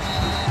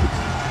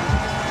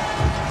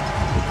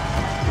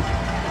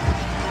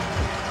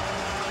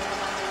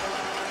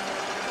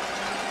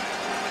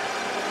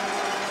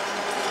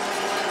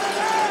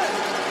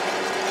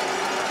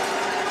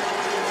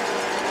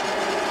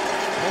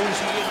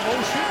 Posey in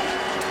motion.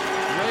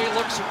 Ray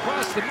looks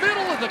across the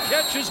middle and the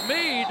catch is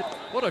made.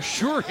 What a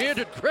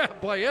sure-handed grab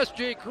by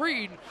S.J.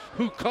 Green,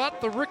 who caught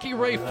the Ricky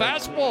Ray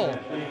fastball.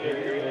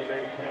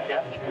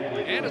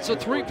 And it's a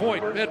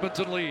 3-point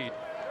Edmonton lead.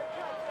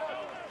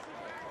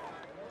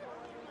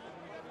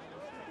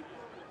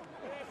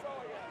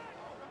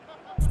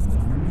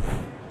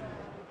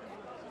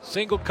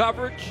 Single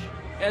coverage.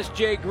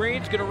 S.J.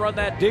 Green's going to run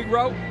that dig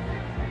route.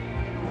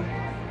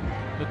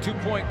 The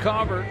 2-point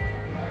convert.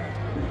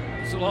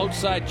 It's an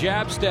outside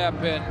jab step,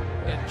 and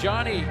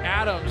Johnny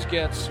Adams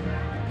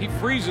he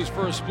freezes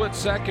for a split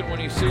second when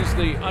he sees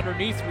the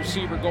underneath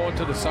receiver going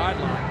to the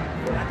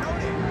sideline.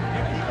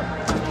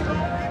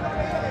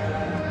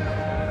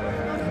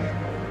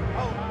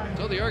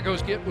 So the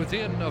Argos get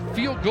within a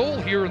field goal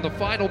here in the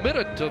final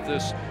minute of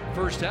this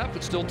first half.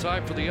 It's still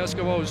time for the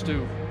Eskimos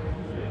to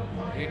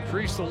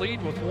increase the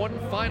lead with one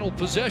final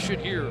possession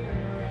here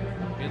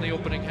in the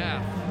opening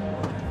half.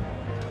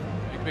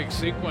 Big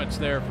sequence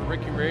there for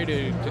Ricky Ray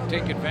to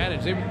take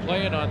advantage. They've been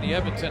playing on the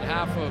Edmonton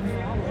half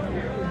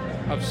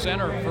of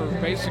center for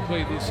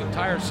basically this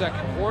entire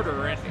second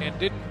quarter and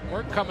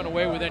weren't coming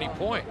away with any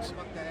points.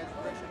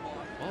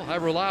 Well,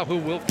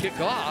 Hairolahu will kick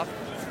off.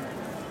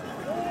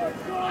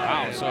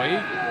 Wow, so he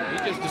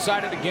just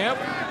decided to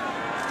gamble.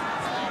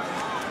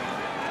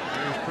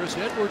 There's Chris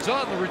Edwards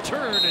on the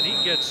return, and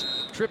he gets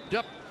tripped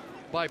up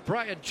by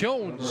Brian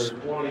Jones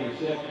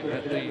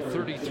at the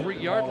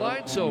 33-yard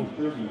line. So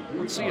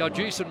let's see how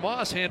Jason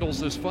Moss handles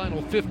this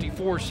final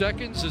 54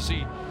 seconds as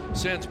he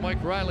sends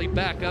Mike Riley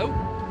back out.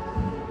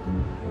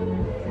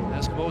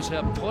 Eskimos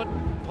have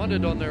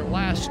punted on their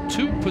last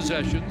 2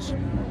 possessions.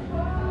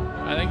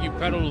 I think you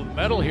pedal to the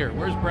metal here.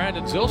 Where's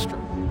Brandon Zylstra?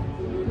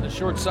 The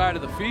short side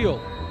of the field.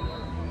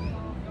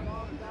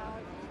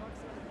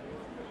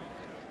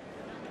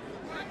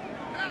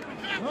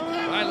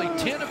 Riley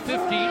 10 of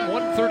 15,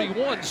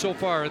 131 so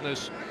far in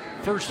this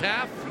first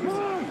half.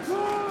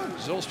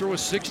 Zylstra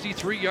with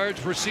 63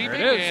 yards receiving,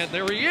 and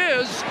there he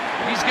is.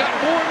 He's got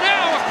more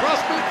now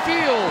across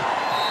midfield.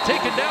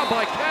 Taken down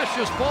by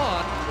Cassius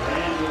Vaughn.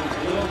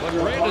 But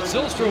Brandon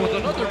Zylstra with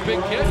another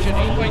big catch, and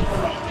he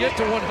might get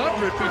to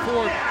 100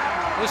 before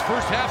this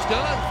first half's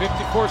done.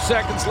 54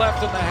 seconds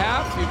left in the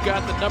half. You've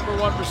got the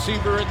 #1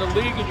 receiver in the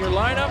league in your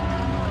lineup.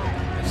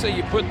 So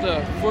you put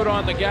the foot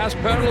on the gas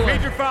pedal.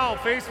 Major foul,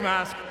 face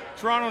mask.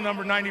 Toronto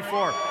number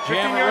 94.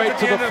 Jam it right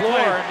to the floor,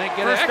 and they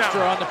get an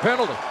extra on the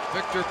penalty.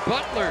 Victor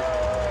Butler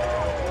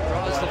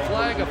draws the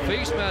flag, a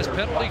face mask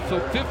penalty for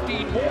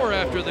 15 more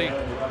after the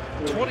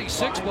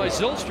 26 by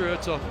Zylstra.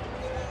 It's a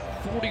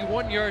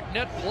 41-yard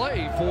net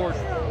play for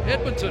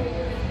Edmonton.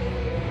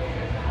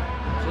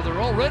 So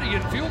they're already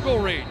in field goal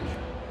range.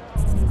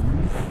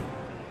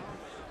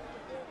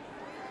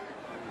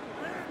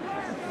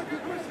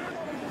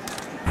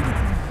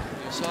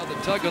 You saw the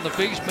tug on the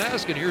face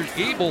mask, and here's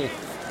Gable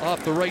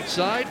off the right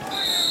side.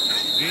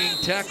 Being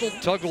tackled,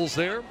 Tuggles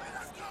there,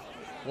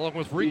 along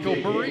with Rico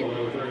Murray.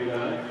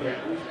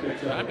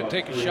 Time to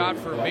take a shot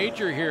for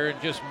Major here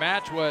and just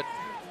match what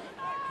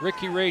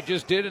Ricky Ray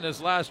just did in his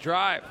last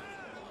drive.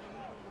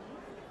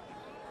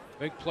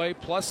 Big play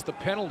plus the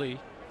penalty.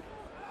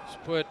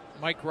 Just put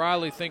Mike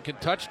Riley thinking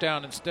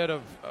touchdown instead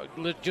of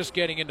just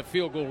getting into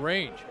field goal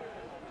range.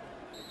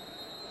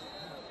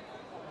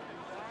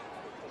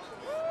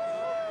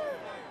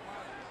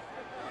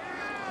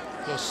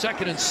 So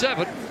 2nd and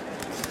 7.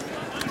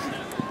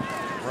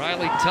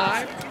 Riley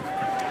time.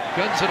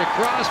 Guns it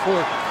across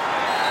for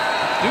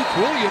Duke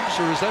Williams,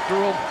 or is that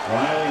Jerome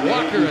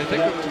Walker? I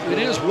think it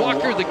is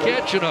Walker, the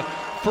catch, and a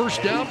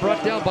first down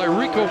brought down by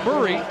Rico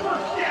Murray.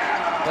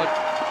 But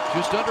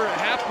just under a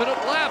half-minute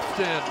left,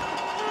 and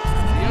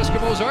the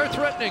Eskimos are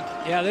threatening.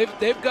 Yeah,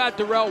 they've got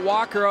Darrell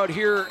Walker out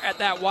here at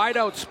that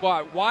wideout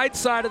spot, wide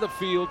side of the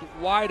field,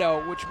 wide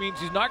out, which means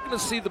he's not going to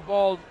see the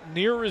ball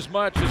near as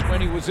much as when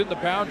he was in the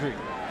boundary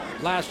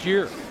last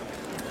year.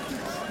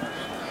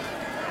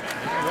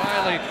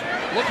 Riley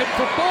looking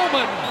for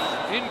Bowman.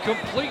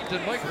 Incomplete,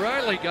 and Mike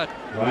Riley got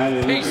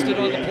pasted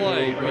on the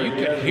play. Well, you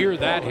could hear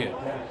that hit.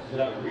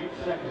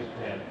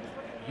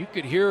 You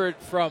could hear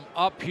it from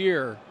up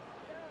here.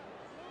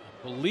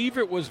 I believe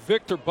it was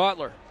Victor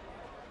Butler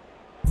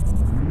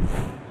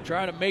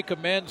trying to make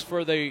amends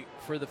for the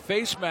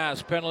face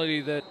mask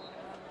penalty that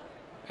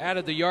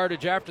added the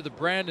yardage after the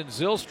Brandon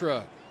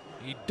Zylstra.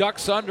 He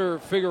ducks under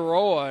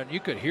Figueroa, and you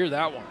could hear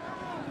that one.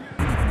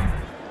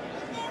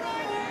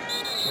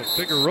 So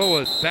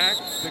Figueroa is back.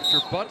 Victor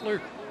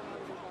Butler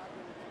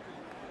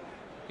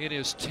in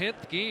his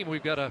 10th game.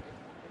 We've got a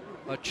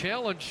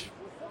challenge.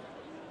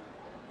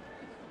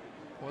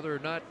 Whether or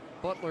not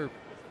Butler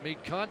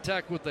made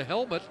contact with the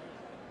helmet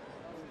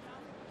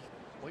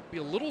might be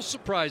a little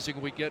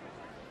surprising. We get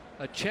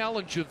a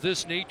challenge of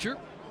this nature.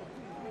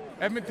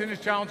 Edmonton is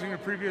challenging the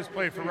previous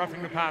play for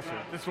roughing the passer.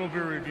 This will be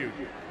reviewed.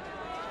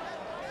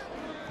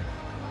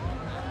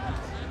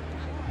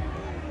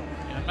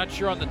 I'm not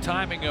sure on the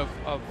timing of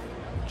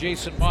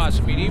Jason Moss.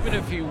 I mean, even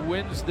if he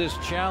wins this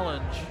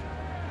challenge,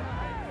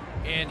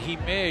 and he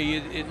may.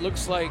 It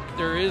looks like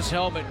there is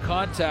helmet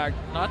contact.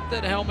 Not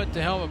that helmet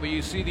to helmet, but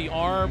you see the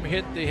arm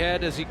hit the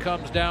head as he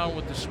comes down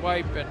with the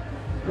swipe, and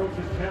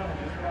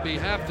be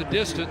half the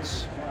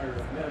distance.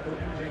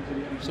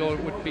 So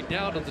it would be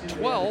down to the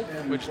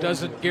 12, which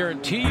doesn't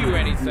guarantee you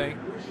anything.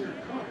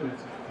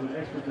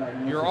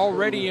 You're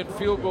already in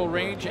field goal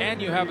range,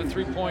 and you have a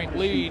 3-point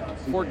lead.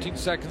 14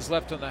 seconds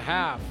left in the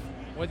half.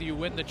 Whether you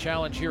win the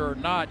challenge here or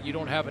not, you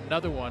don't have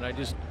another one. I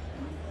just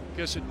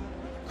guess it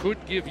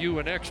could give you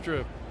an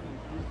extra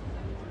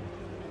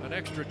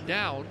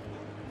down.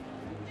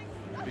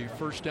 Be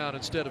first down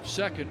instead of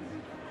second.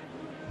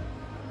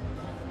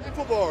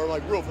 Football or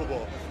like real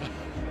football?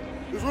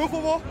 Is real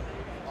football?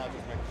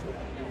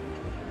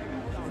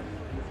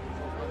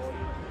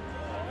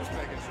 Just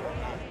making sure.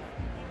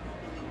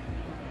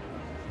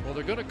 Well,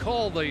 they're going to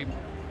call the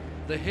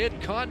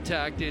head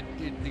contact.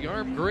 The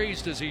arm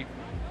grazed as he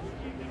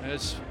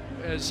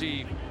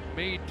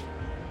made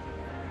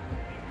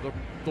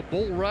the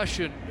bull rush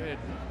and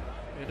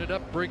ended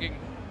up bringing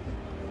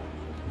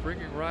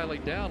Riley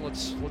down.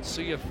 Let's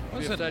see if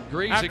that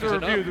grazing After is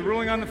review, enough. the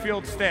ruling on the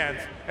field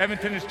stands.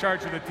 Edmonton is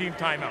charged with a team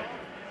timeout.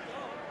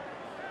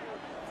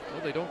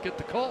 Well, they don't get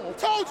the call.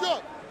 Told you.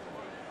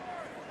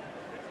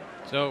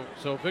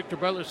 so Victor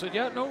Butler said,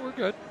 "Yeah, no, we're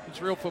good.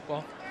 It's real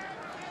football."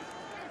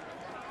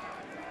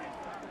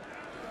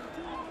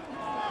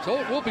 So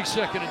it will be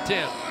 2nd and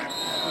 10.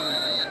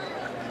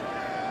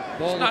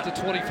 Ball at the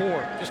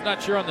 24. Just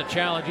not sure on the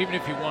challenge, even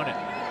if you won it.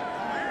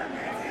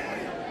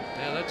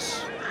 Yeah,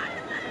 that's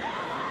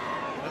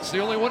the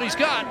only one he's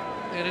got,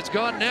 and it's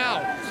gone now.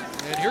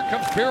 And here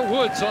comes Bear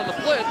Woods on the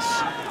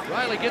blitz.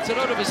 Riley gets it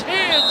out of his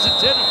hands,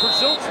 intended for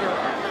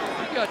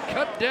Zylstra. He got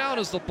cut down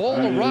as the ball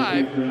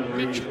arrived.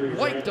 Mitch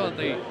White on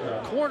the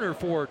corner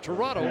for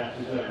Toronto,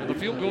 and the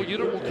field goal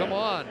unit will come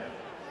on.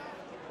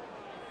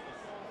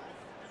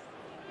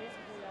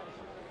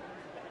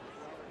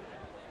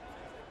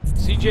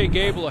 C.J.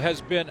 Gable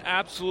has been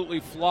absolutely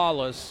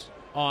flawless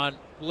on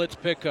blitz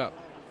pickup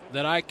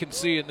that I can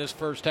see in this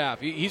first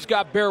half. He's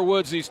got Bear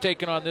Woods he's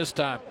taken on this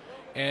time,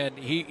 and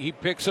he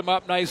picks him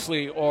up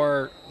nicely,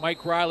 or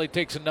Mike Riley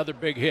takes another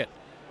big hit.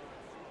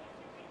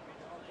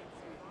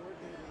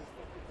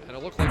 And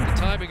it looked like the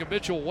timing of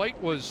Mitchell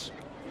White was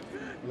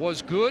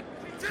good.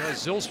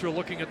 Zylstra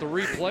looking at the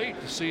replay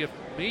to see if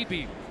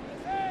maybe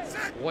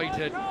White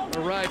had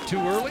arrived too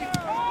early.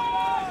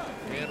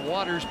 And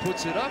Waters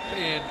puts it up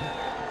and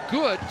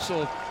good.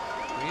 So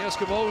the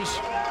Eskimos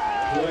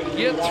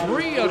get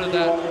 3 out of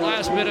that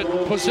last minute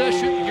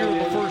possession here in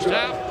the first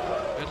half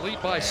and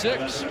lead by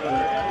 6.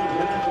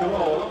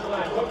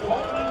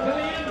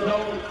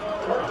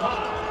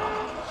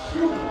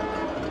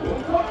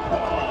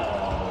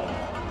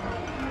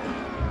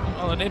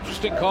 Well, an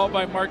interesting call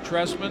by Mark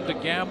Trestman to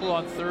gamble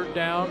on 3rd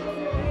down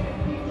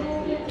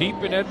deep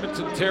in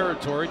Edmonton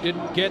territory.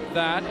 Didn't get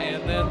that,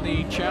 and then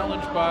the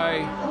challenge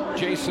by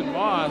Jason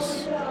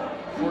Moss,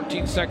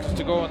 14 seconds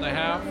to go in the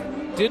half.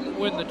 Didn't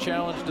win the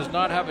challenge, does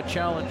not have a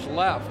challenge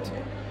left,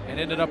 and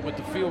ended up with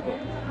the field goal.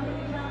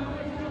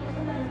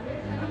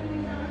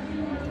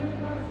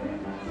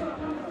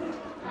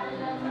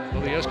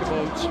 Well, the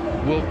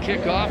Eskimos will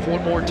kick off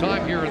one more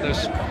time here in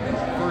this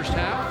first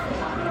half.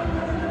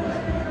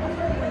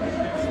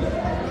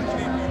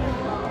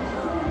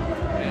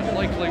 And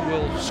likely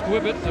will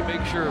squib it to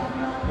make sure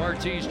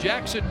Martese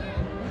Jackson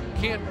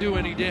can't do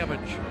any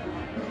damage.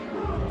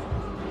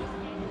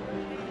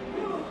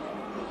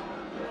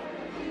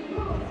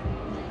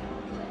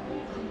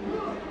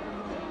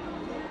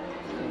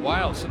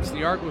 While since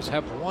the Argos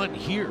have won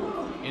here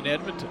in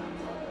Edmonton.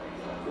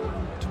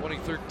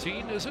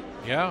 2013, is it?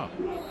 Yeah.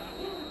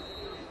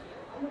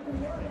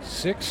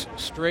 6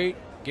 straight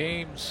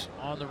games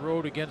on the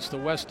road against the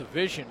West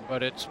Division,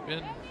 but it's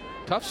been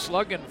tough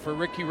slugging for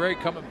Ricky Ray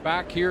coming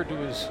back here to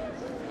his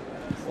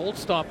old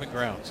stomping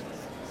grounds.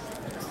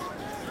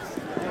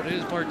 Well, it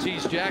is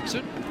Martese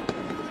Jackson.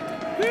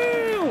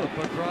 Up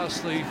across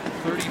the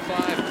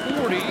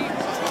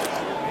 35-40.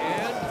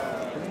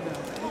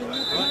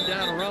 Run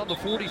down around the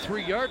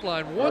 43-yard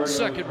line. 1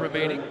 second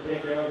remaining.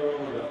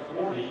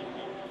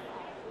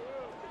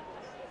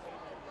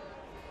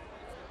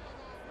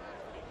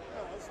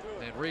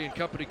 And Ray and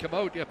company come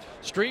out. Yeah,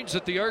 strange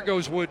that the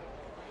Argos would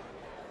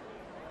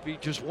be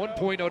just 1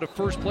 point out of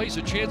first place.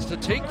 A chance to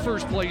take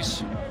first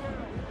place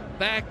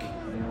back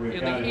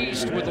in the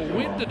East with a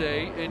win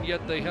today, and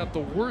yet they have the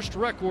worst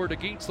record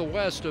against the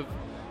West of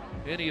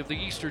any of the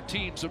Eastern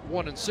teams at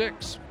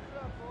 1-6.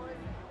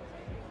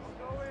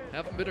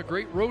 Haven't been a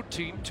great road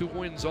team. 2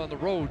 wins on the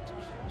road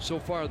so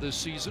far this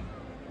season.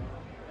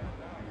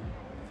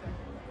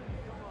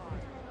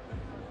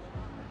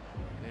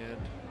 And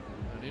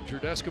an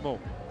injured Eskimo.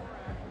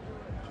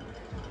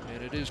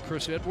 And it is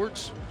Chris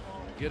Edwards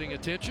getting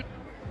attention.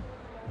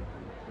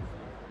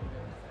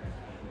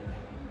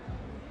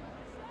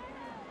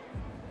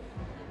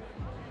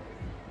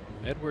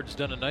 Edwards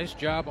done a nice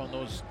job on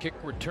those kick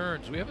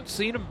returns. We haven't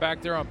seen him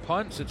back there on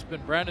punts. It's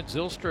been Brandon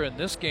Zylstra in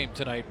this game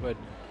tonight, but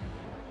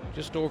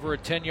just over a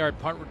 10-yard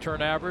punt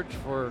return average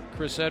for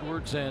Chris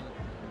Edwards, and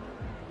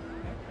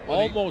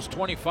almost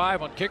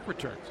 25 on kick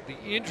returns. The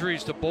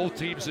injuries to both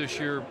teams this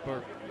year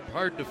are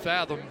hard to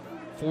fathom.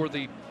 For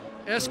the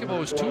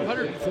Eskimos,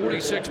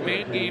 246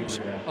 man games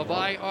of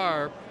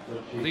IR.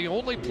 The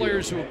only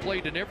players who have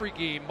played in every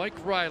game,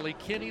 Mike Riley,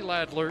 Kenny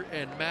Ladler,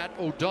 and Matt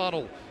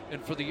O'Donnell.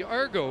 And for the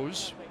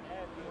Argos,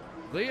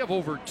 they have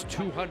over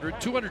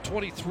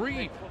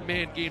 223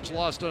 man games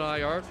lost on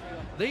IR.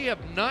 They have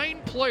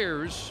 9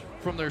 players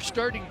from their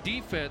starting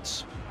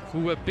defense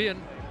who have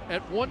been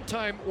at one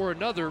time or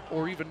another,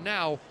 or even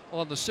now,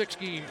 on the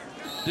 6-game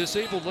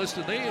disabled list,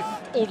 and they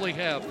only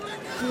have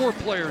 4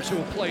 players who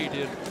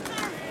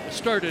have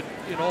started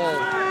in all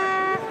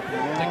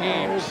the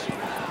games.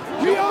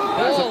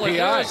 Ball, and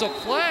there's a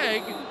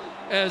flag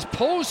as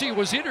Posey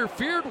was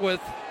interfered with.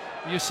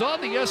 You saw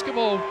the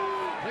Eskimo,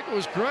 I think it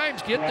was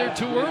Grimes, get there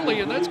too early,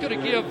 and that's going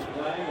to give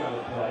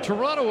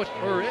Toronto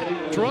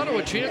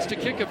a chance to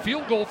kick a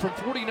field goal from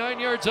 49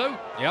 yards out.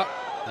 Yep,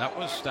 that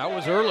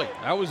was early.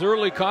 That was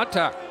early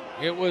contact.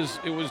 It was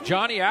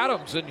Johnny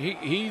Adams, and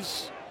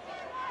he's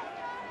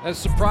as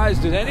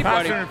surprised as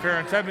anybody. Pass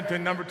interference,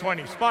 Edmonton, number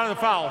 20. Spot of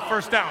the foul,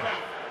 first down.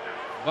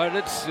 But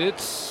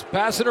it's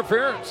pass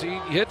interference. He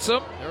hits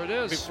him. There it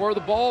is. Before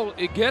the ball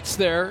it gets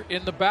there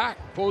in the back.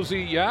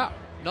 Posey, yeah.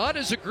 Not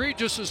as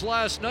egregious as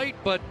last night,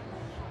 but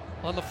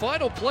on the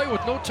final play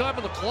with no time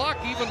on the clock,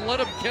 even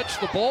let him catch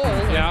the ball.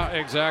 Yeah,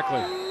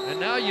 exactly. And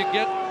now you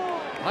get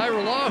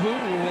Hairolahu,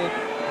 who will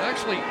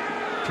actually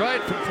try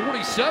it from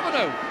 47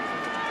 out.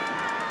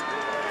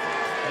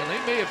 And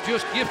they may have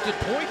just gifted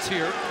points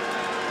here,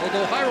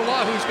 although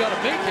Hairoahu's got to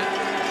make it.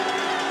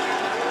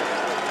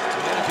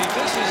 And if he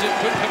misses, it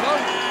could come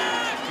out.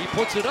 He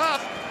puts it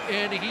up,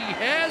 and he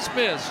has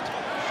missed.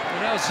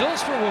 And now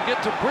Zylstra will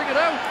get to bring it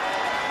out.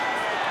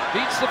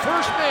 Beats the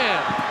first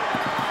man.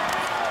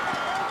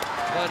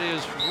 But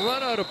is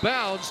run out of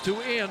bounds to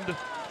end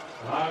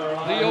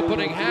the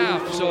opening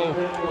half. So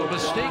a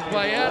mistake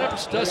by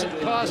Adams doesn't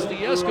cost the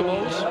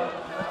Eskimos.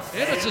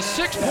 And it's a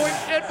 6-point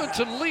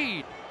Edmonton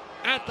lead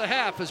at the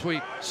half as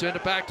we send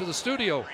it back to the studio.